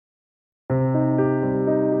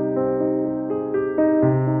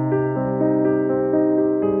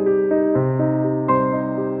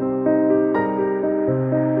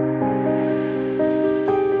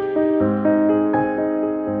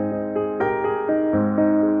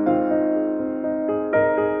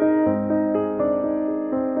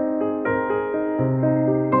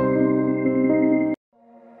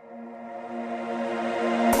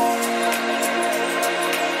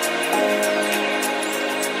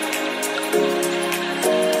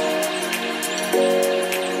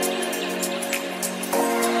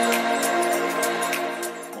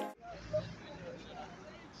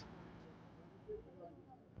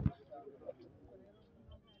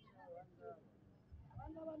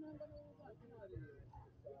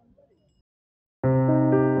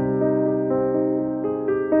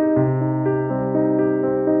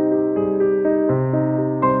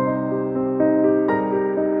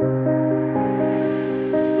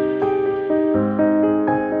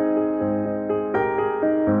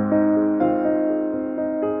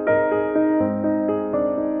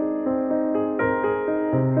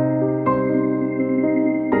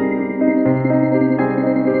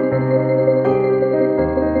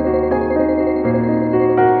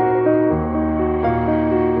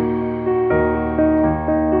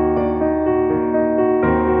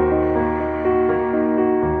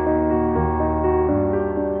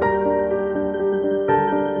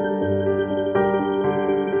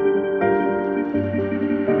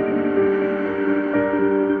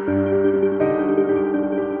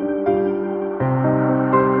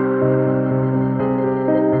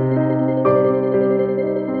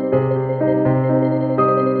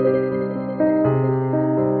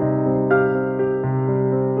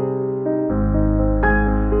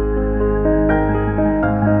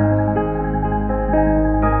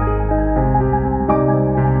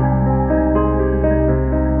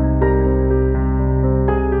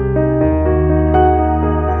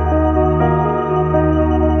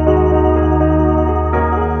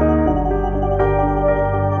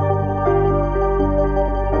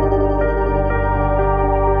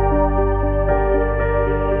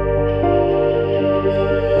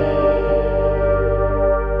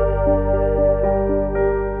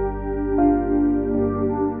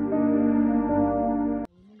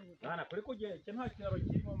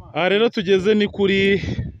Aha rero tugeze ni kuri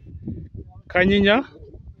Kanyinya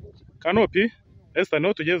Canopy. Esta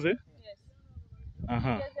niho tugeze?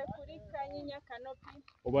 Aha. Tugeze kuri Kanyinya Canopy.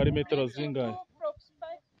 Ubu ari metero zingahe?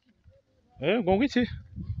 Ngongo iki?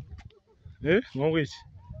 Ngongo iki?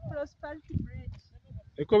 Prosperity Bridge.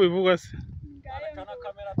 Eko bivugwa se? Kana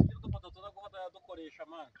kamera tugira udufoto tuza gufata dukoresha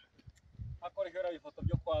man. Akoresha ifoto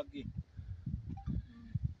byo kwagi.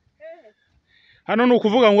 Hano ni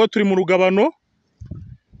ukuvuga ngo turi mu rugabano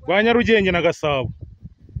rwa Nyarugenge na Gasabo.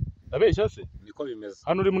 Abeshya se? Niko bimeze.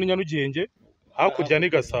 Hano uri muri Nyarugenge, hakurya ni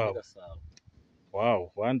Gasabo.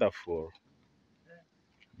 Wow, wonderful.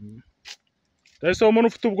 Ese umuntu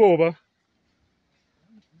ufite ubwoba?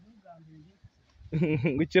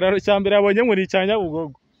 Ikiraro cya mbere yabonye ngo ni icya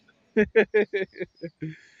Nyabugogo.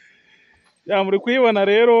 Ya muri kuyibona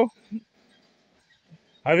rero.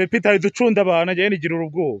 Habe Peter ducunda abantu ajye nigirira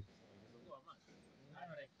ubwoba.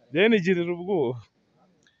 Nigirira ubwoba.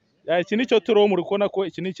 Ya iki nicyo turo muri kubona ko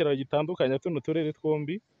iki ni ikiraro gitandukanye tuno turere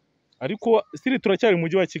twombi. Ariko siri turacyari mu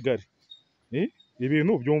mujyi wa Kigali.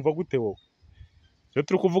 Ibintu byumva gute wowe? Yo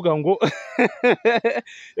turi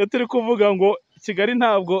kuvuga ngo Kigali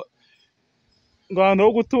ntabwo ngo ahantu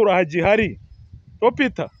ho gutura hagihari.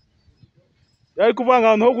 Peter yari kuvuga ngo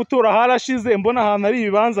ahantu ho gutura harashize, mbona ahantu ari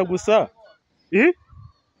ibibanza gusa.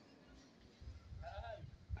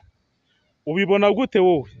 Ubibona gute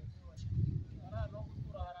wowe?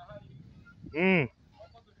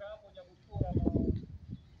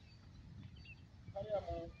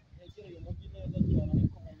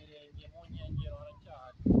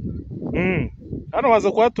 Hano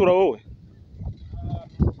waza kuhatura wowe?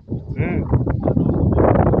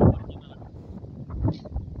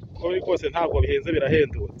 Uko biri kose ntabwo bihenze,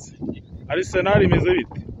 birahendutse. Arsenal imeze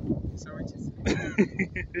bite?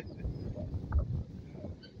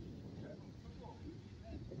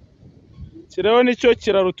 Kirero nicyo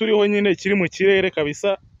kiraro turiho nyine, kiri mu kirere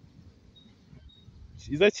kabisa.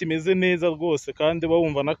 Kiza kimeze neza rwose kandi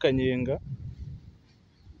bawumva n'akanyenga.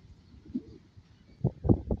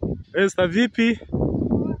 Esta vipi?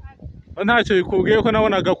 Ntacyo bikubwiye ko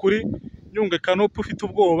nabonaga kuri Nyungwe Canopy ufite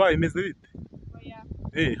ubwoba, imeze bite?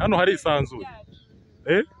 Hano hari isanzure.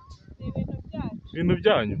 Ibintu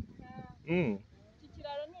byanyu. Iki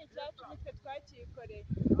kiraro ni icyacu, nitwe twakikoreye.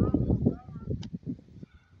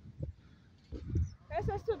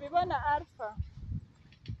 Ese si ubibona Alpha?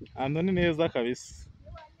 Hano ni neza kabisa.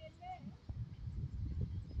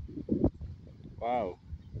 Wow.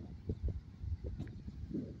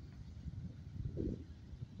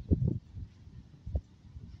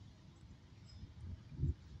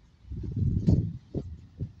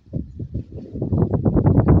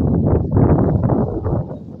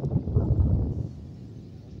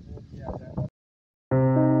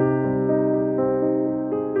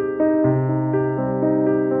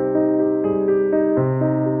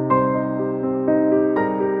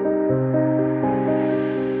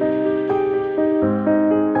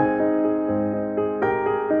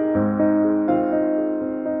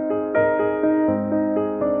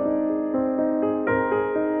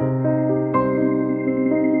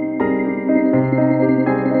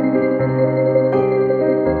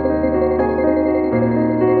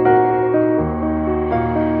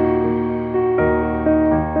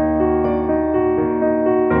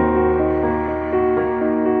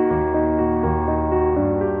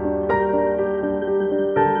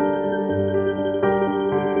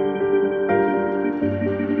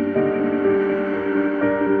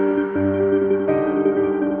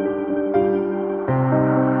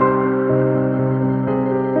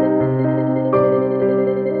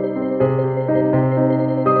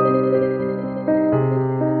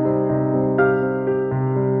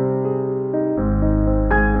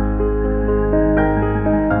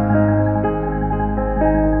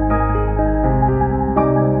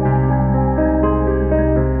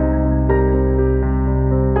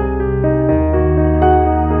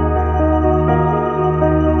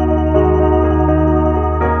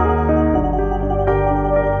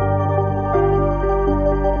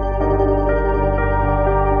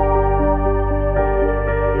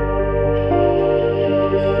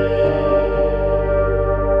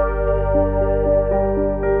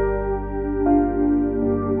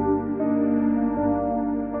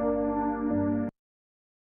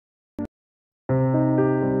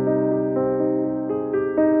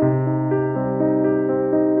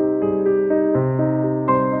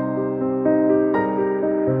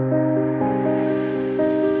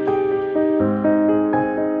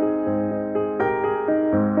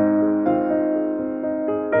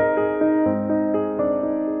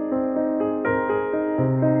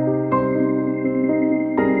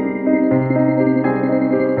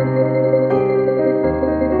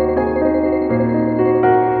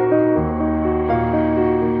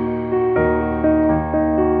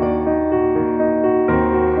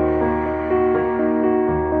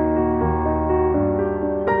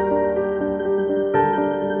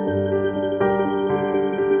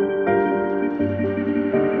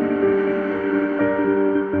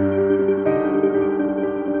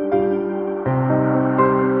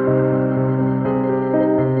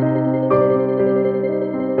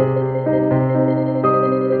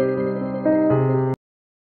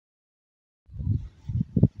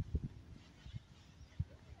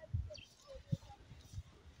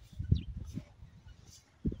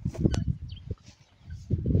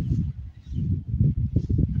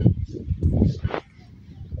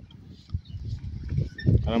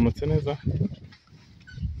 aramutse neza.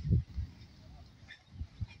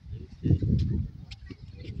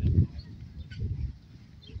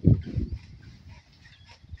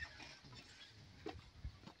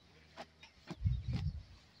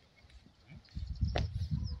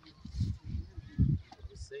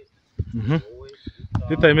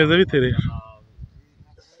 Bitameze bite rero?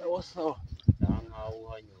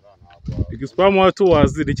 Igispamu watu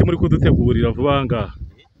wazi iki muri kudutegurira vuba ngaha?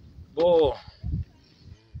 Bo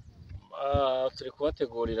turi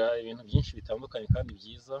kubategurira ibintu byinshi bitandukanye kandi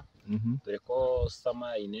byiza. Dore ko sama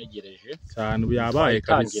inegereje cyane yabaye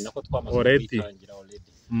kabisa nako twamaze kwitangira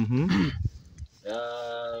already.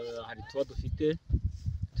 Hari tuba dufite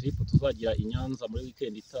trip tuzagira i Nyanza muri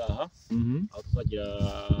weekend itaha. Aho tuzagira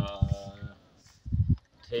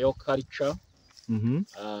Theo culture,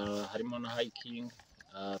 harimo na hiking,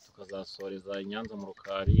 tukazasoreza i Nyanza mu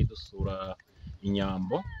Rukari dusura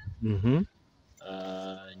inyambo.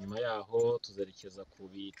 Nyuma yaho tuzerekeza ku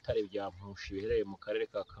bitare bya Mpushi biherereye mu karere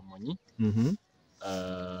ka Kamonyi,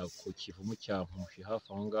 ku kivumu cya Mpushi hafi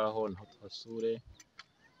aho ngaho naho tuhasure.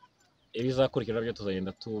 Ibizakurikira byo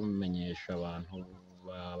tuzagenda tumenyesha abantu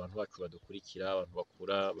bacu badukurikira, abantu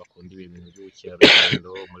bakunda ibintu by'ubukerarugendo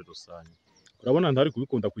muri rusange. Urabona ntari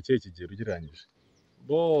kubikunda ku kihe kigero ugereranyije?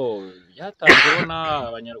 Bo byatangiye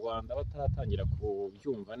abanyarwanda bataratangira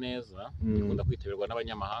kubyumva neza, bikunda kwitabirwa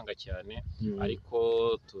n'abanyamahanga cyane, ariko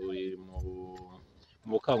turi mu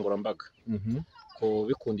bukangurambaga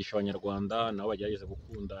kubikundisha abanyarwanda nabo bagerageza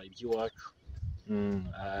gukunda iby'iwacu.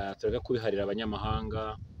 Tureke kubiharira abanyamahanga,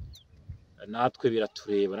 natwe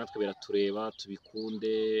biratureba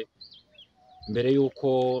tubikunde, mbere yuko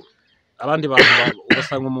abandi bantu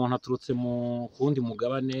ugasanga umuntu aturutse mu kundi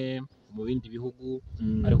mugabane mu bindi bihugu,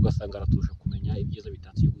 ariko ugasanga araturusha kumenya ibyiza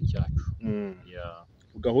bitatse igihugu cyacu.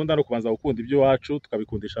 Gahunda no kubanza gukunda iby'iwacu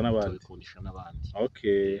tukabikundisha n'abandi.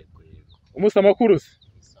 Okay. Umusa makuru se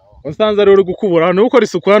usanze ari uri gukubura hano ukora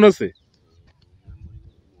isuku hano se?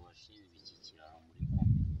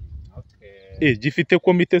 Gifite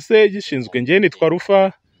komite se gishinzwe. Ngiye nitwa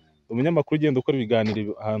Rufa, umunyamakuru ugenda ukora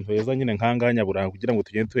ibiganiro ahantu heza nyine nkanga Nyaburanga, kugira ngo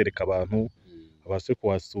tugende twereka abantu abashe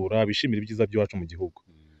kuhasura bishimira ibyiza by'iwacu mu gihugu.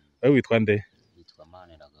 Wowe witwa nde? Nitwa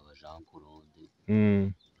Maniragaba Jean Claude.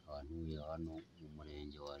 Abantu hano mu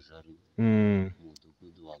murenge wa Jari,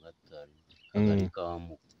 umudugudu wa Gatare, akagari ka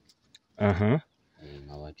Muko.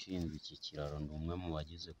 Nk'abashinzwe iki kiraro ndi umwe mu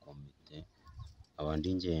bagize komite, abandi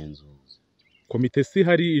ingenzuzi. Komite si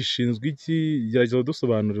hari ishinzwe iki? Gerageza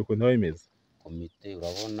dusobanurire ukuntu biba bimeze. Komite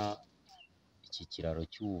urabona iki kiraro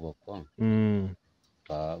cyubakwa,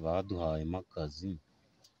 baduhayemo akazi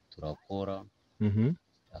turakora,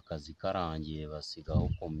 akazi karangiye basigaho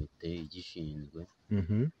komite igishinzwe,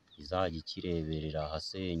 izajya ikireberera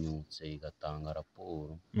ahasenyutse igatanga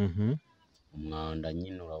raporo. Umwanda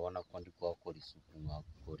nyine urabona ko ndi kuhakora isuku,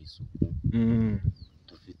 nkakora isuku.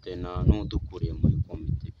 Dufite n'udukuriye muri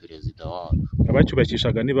komite, perezida wacu.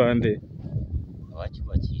 Abacyubakishaga ni bande?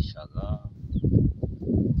 Abacyubakishaga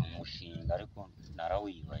umushinga, ariko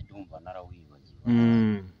ndumva narawibagiwe,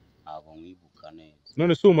 ntabwo mwibuka neza.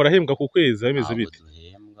 None se ubu murahembwa ku kwezi bimeze bite? Ntabwo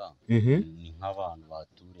duhembwa, ni nk'abantu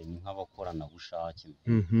bature, ni nk'abakoranabushake.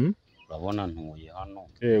 Urabona ntuye hano,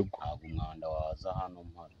 ntabwo umwanda waza hano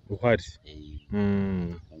mpari uhari.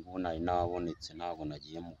 Ubu nari nabonetse, ntabwo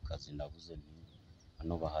nagiye mu kazi, ndavuze nti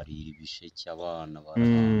hano baharira ibisheke abana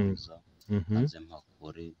barahanduza, maze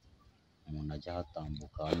mpakore umuntu ajya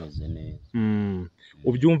hatambuka hameze neza.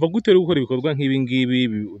 Ubyumva gute uri gukora ibikorwa nk'ibi ngibi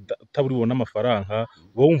utaburi ubona amafaranga,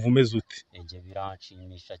 wowe wumva umeze ute? Njye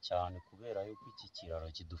biranshimisha cyane kubera yuko iki kiraro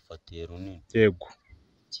kidufatiye runini. Yego.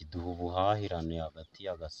 Kiduha ubuhahirane hagati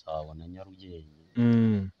ya Gasabo na Nyarugenge.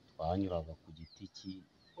 Twanyuraga ku giti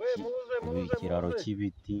ikiraro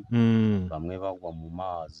cy'ibiti, bamwe bagwa mu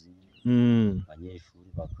mazi, abanyeshuri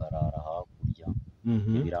bakarara hakurya.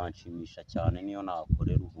 Biranshimisha cyane, niyo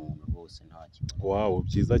nakorera ubuntu rwose nta kibazo. Wow,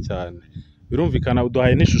 byiza cyane. Birumvikana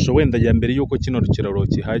uduhaye n'ishusho wenda ya mbere yuko kino kiraro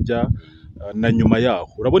kihajya na nyuma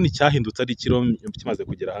yaho. Urabona icyahindutse ari ikiro kimaze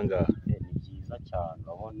kugera aha ngaha? Ni byiza cyane,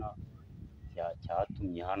 urabona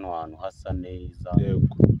cyatumye hano hantu hasa neza.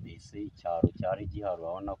 Mbese icyaro cyari gihari,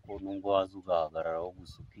 urabona ko nubwo waza ugahagararaho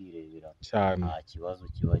gusa ukirebera nta kibazo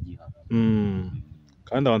kiba gihari.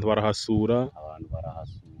 Kandi abantu barahasura.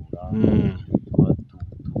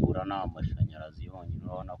 Tubura n'amashanyarazi yonyine,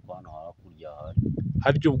 urabona ko hano hakurya hari.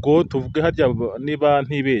 Harya ubwo tuvuge harya niba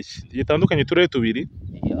ntibeshye gitandukanye turere tubiri?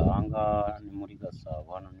 Ahangaha ni muri Gasabo,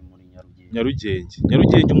 hano ni muri Nyarugenge.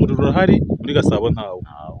 Nyarugenge umuriro urahari, muri Gasabo ntawo.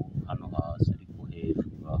 Hano hasi ariko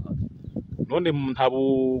hejuru urahari. None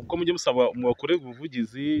ntabwo mujye musaba mubakorere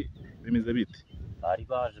ubuvugizi, bimeze bite? bari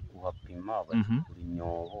baje kuhapima bacukura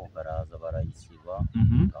imyobo baraza barayisiba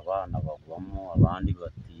abana bagwamo abandi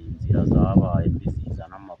bati inzira zabaye mbi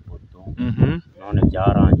zizana amapoto none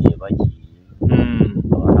byarangiye bagiye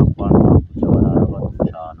abana kwana kujya barara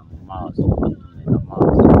baducana mu maso batumena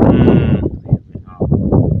amaso twebwe ntabwo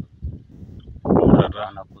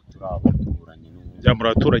ko turi abaturanyi bya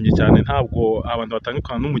muraturanye cyane ntabwo abantu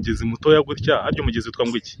batandukana n'umugezi mutoya gutya haryo umugezi witwa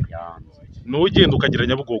ngo iki n'uwo ugenda ukagira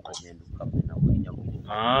Nyabugogo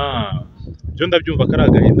byo ndabyumva ko ari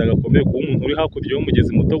agahinda gakomeye kuba umuntu uri hakurya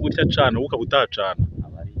y'umugezi muto gutya acana wowe ukaba utacana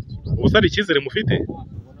ubusa ari icyizere mufite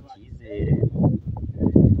icyizere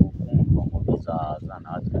ukumva ngo bizaza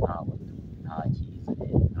natwe ntabwo nta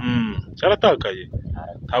cyizere cyaratakaye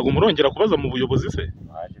ntabwo murongera kubaza mu buyobozi se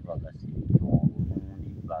baje bagasiba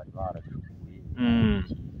n'ubundi bari baracukuye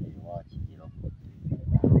wakigira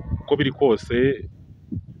uko biri kose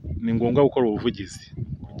ni ngombwa gukora ubuvugizi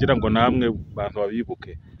kugira ngo namwe bantu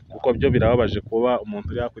babibuke kuko byo birababaje kuba umuntu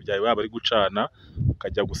uri hakurya yawe ari gucana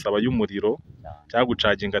ukajya gusaba y'umuriro cyangwa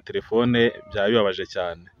gucaginga telefone byaba bibabaje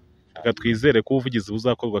cyane reka twizere ko ubuvugizi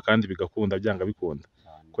buzakorwa kandi bigakunda byanga bikunda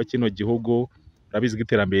ko kino gihugu urabizi ko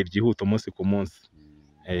iterambere ryihuta umunsi ku munsi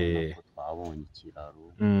twabonye ikiraro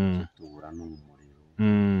tubura n'umuriro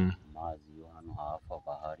amazi yo hano hafi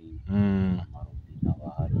aba ahari amarobine aba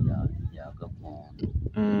ahari ya gakondo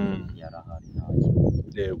yarahari nta kibazo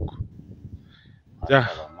yego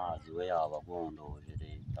amazi we yaba agondoje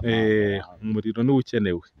leta umuriro niwo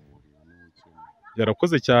ukenewe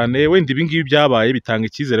yarakoze cyane wenda ibi ngibi byabaye bitanga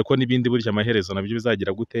icyizere ko n'ibindi burya amaherezo nabyo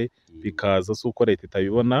bizagira gute bikaza si uko leta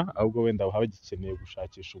itabibona ahubwo wenda haba hagikeneye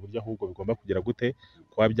gushakisha uburyo ahubwo bigomba kugira gute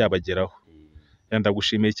kuba byabageraho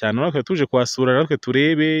ndagushimiye cyane natwe tuje kuhasura natwe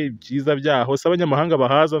turebe ibyiza byaho se abanyamahanga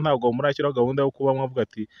bahaza ntabwo murashyiraho gahunda yo kuba mwavuga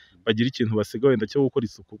ati bagira ikintu basiga wenda cyo gukora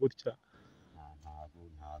isuku gutya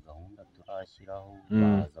nta gahunda turashyiraho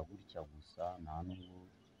baza gutya gusa nta n'ubwo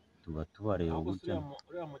tuba tubareba gutya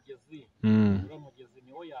uriya mugezi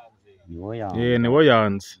niwo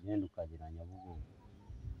yanze ugenda ukagera Nyabugogo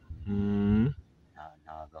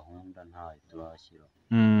nta gahunda ntayo turashyiraho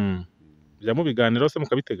bijya mu biganiro se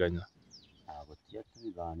mukabiteganya ntabwo tujya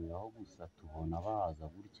tubiganiraho gusa tubona baza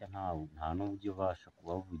gutya nta n'uburyo ubasha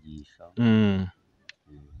kubavugisha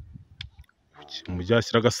umujyi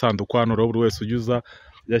washyira agasanduku hano rero buri wese ujya uza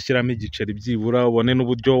yashyiramo igiceri byibura ubone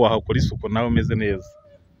n'uburyo wahakora isuku nawe umeze neza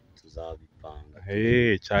tuzabipanga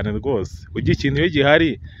cyane rwose ujya ikintu iyo gihari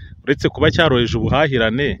uretse kuba cyoroheje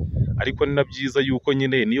ubuhahirane ariko ni na byiza yuko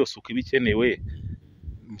nyine niyo suku iba ikenewe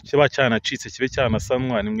kiba cyanacitse kibe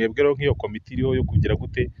cyanasanwa ni mwebwe rero nk'iyo komite iriho yo kugira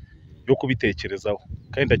gute yo kubitekerezaho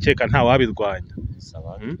kandi ndakeka nta wabirwanya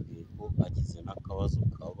bisaba ko agize n'akabazo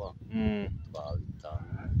kaba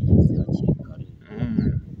twabitanga ubuvugizi hakiri kare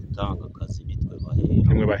gutanga akazi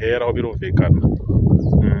nitwe baheraho birumvikana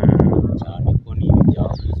cyane ko n'ibi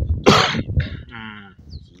byakozwe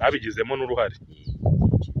babigizemo n'uruhare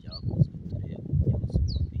byinshi byakozwe tureba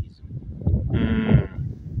ubuyobozi bwiza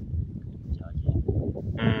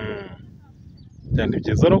cyane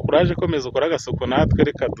byiza no kuraje komeza ukora agasuku natwe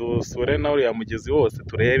reka dusure na uriya mugezi wose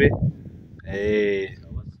turebe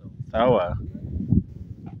sawa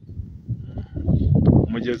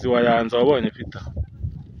umugezi wa yanze wabonye Peter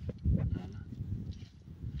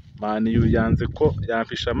mani yu yanze ko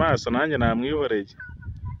yampisha amaso nanjye namwihoreye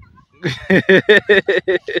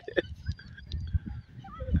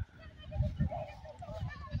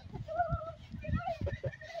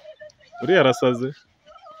uriya arasaze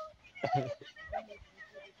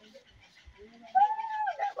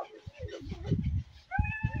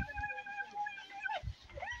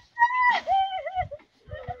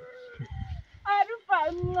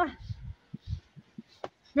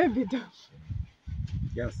Baby do.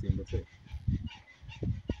 yasimbutse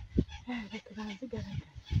Reka bazigaragaza.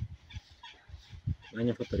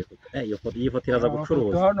 nanjye mfotora ifoto iyi foto iraza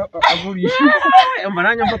gucuruza hano agurisha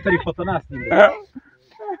nanjye mfotora ifoto nasimbutse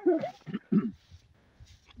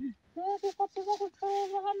Ifoto zo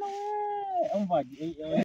gucuruza hano we.